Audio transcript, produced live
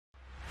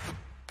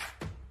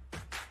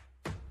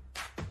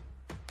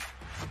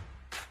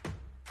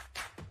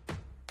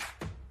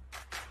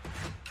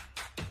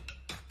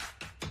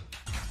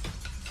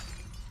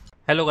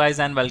Hello guys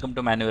and welcome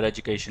to Manoeuvre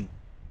Education.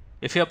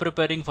 If you are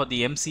preparing for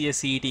the MCA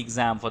CET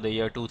exam for the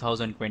year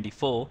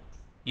 2024,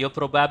 you're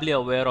probably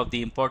aware of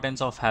the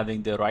importance of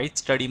having the right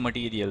study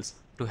materials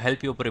to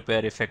help you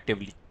prepare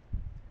effectively.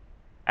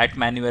 At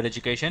Manoeuvre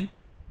Education,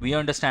 we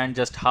understand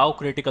just how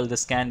critical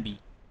this can be,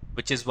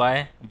 which is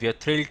why we are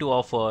thrilled to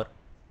offer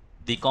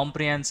the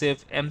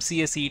comprehensive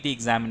MCA CET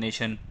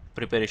examination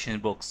preparation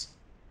books.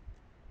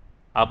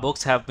 Our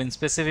books have been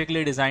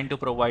specifically designed to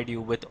provide you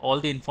with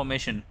all the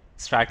information,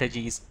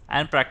 strategies,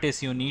 and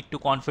practice you need to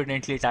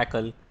confidently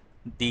tackle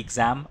the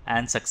exam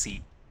and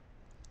succeed.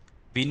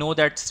 We know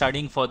that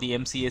studying for the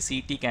MCA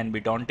CET can be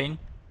daunting,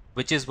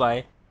 which is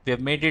why we have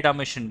made it our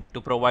mission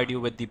to provide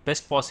you with the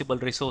best possible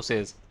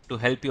resources to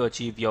help you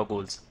achieve your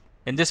goals.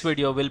 In this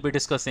video, we'll be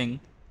discussing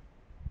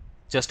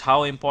just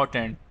how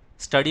important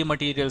study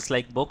materials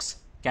like books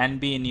can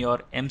be in your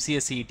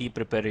MCA CET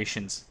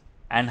preparations,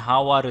 and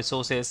how our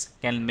resources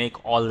can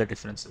make all the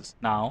differences.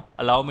 Now,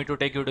 allow me to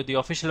take you to the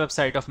official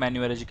website of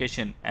Manoeuvre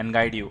Education and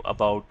guide you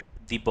about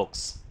the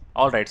books.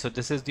 Alright, so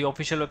this is the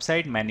official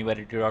website,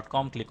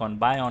 manoeuvreedu.com. Click on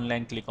Buy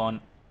Online, click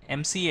on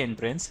MCA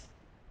Entrance.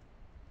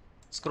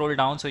 Scroll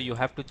down, so you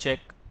have to check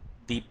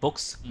the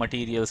books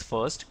materials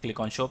first. Click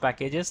on Show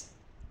Packages.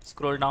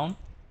 Scroll down.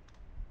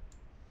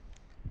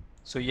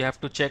 So you have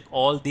to check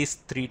all these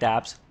three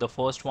tabs. The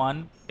first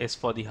one is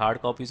for the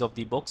hard copies of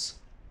the books.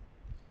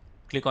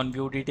 Click on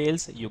View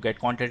Details. You get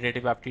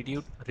Quantitative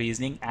Aptitude,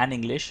 Reasoning and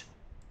English.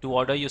 To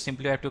order, you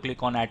simply have to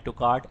click on Add to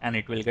Cart and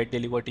it will get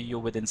delivered to you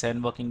within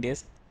 7 working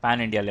days,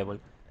 pan-India level.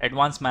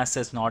 Advanced Maths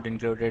is not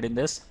included in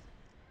this.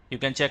 You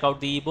can check out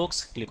the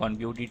ebooks. Click on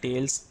View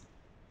Details.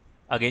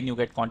 Again, you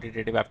get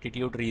Quantitative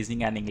Aptitude,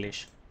 Reasoning and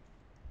English.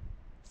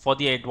 For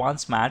the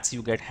Advanced Maths,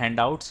 you get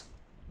handouts.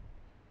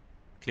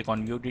 Click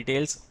on View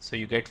Details. So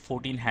you get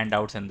 14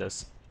 handouts in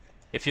this.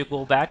 If you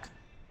go back,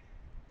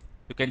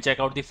 you can check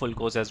out the full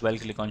course as well.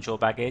 Click on Show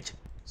Package.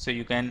 So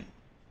you can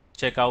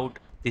check out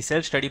the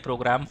self-study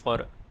program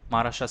for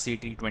Maharashtra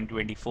CET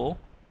 2024.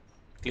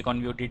 Click on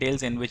View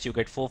Details, in which you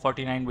get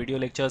 449 video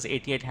lectures,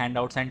 88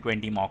 handouts and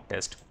 20 mock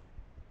tests.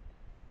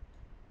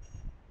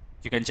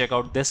 You can check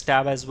out this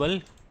tab as well.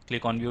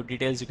 Click on View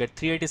Details. You get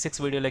 386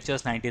 video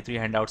lectures, 93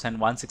 handouts and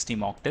 160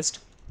 mock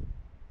tests.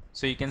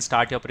 So you can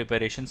start your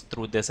preparations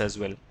through this as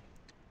well.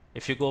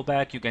 If you go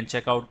back, you can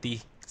check out the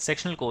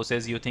sectional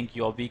courses you think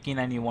you are weak in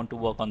and you want to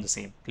work on the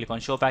same. Click on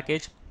Show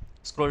Package.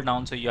 Scroll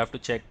down, so you have to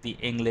check the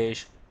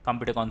English,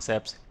 Computer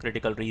Concepts,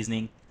 Critical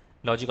Reasoning,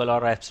 Logical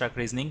or Abstract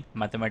Reasoning,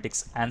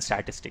 Mathematics and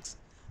Statistics.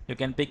 You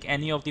can pick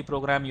any of the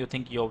program you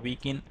think you're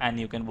weak in and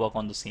you can work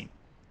on the same.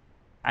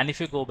 And if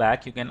you go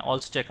back, you can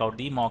also check out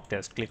the mock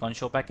test. Click on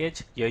Show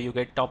Package. Here you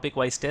get topic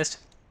wise test.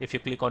 If you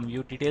click on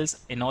View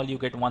Details, in all you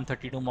get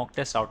 132 mock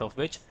tests, out of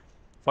which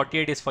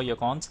 48 is for your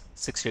Quants,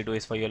 62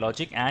 is for your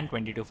Logic and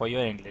 22 for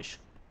your English.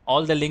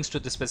 All the links to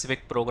the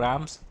specific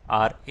programs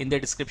are in the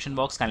description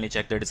box. Kindly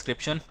check the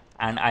description.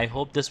 And I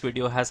hope this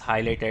video has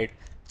highlighted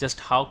just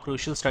how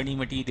crucial study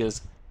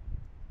materials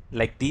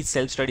like these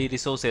self-study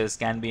resources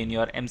can be in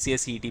your MCA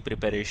CET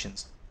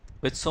preparations.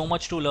 With so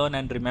much to learn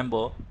and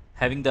remember,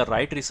 having the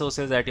right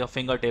resources at your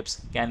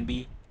fingertips can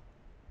be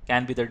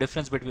the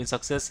difference between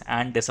success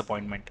and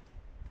disappointment.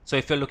 So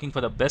if you're looking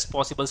for the best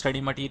possible study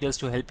materials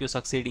to help you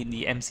succeed in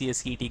the MCA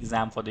CET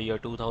exam for the year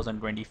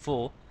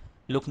 2024,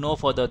 look no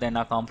further than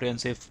our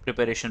comprehensive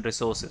preparation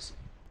resources.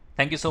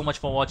 Thank you so much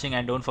for watching,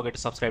 and don't forget to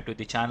subscribe to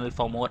the channel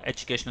for more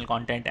educational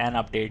content and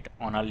update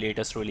on our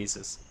latest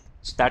releases.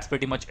 So that's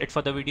pretty much it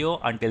for the video.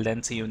 Until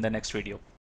then, see you in the next video.